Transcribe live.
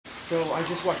So I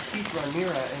just watched Keith run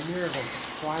Mira, and Mira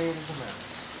was quiet as a mouse.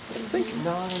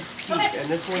 Non-peep, and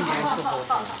this one danced the whole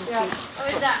time.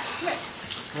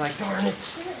 I'm like, darn it.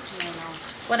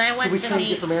 When I went Did we to change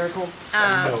meet it for Miracle? When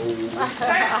I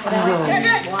went to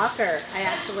meet Walker, I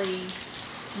actually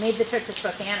made the trip to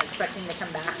Spokane expecting to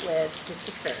come back with his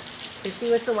sister. Because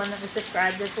she was the one that was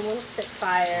described as a little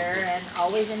spitfire and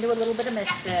always into a little bit of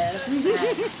mischief.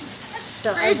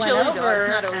 So I went over,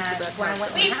 and when I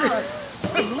went to the house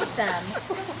to meet them,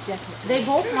 they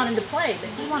both wanted to play, but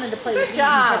he wanted to play with me. He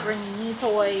kept bringing me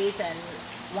toys and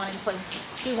wanting to play.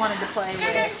 She wanted to play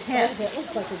with him.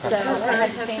 So I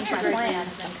had to change my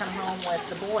plans and come home with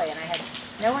the boy, and I had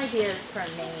no ideas for a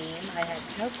name. I had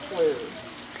no clue.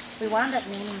 We wound up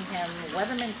naming him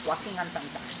Weatherman's Walking on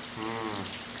Sunshine.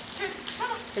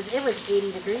 Because it was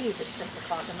 80 degrees at 6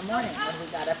 o'clock in the morning when we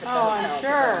got up at the hotel to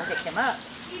go and pick him up.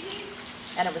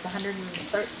 And it was 113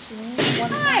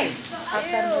 one night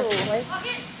outside of this place.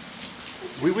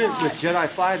 We went with Jedi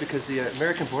 5 because the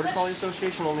American Border Collie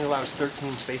Association only allows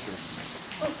 13 spaces.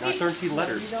 Not 13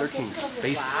 letters, 13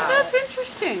 spaces. That's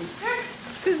interesting.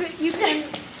 Because you can,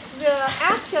 the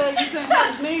ASCA, you can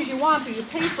have as many as you want, but you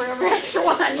pay for every extra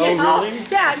one. You know? Really?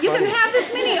 Yeah, you can have this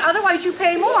many, otherwise you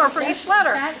pay more for each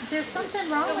letter. There's something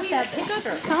wrong with that picture.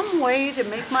 Some way to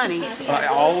make money.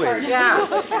 Always. Yeah.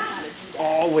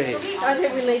 Always. Are they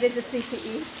related to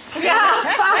CPE?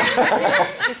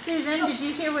 Yeah. Susan, did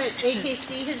you hear what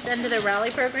AKC has done to their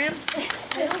rally program? I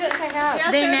don't think I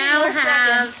have. They now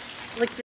have like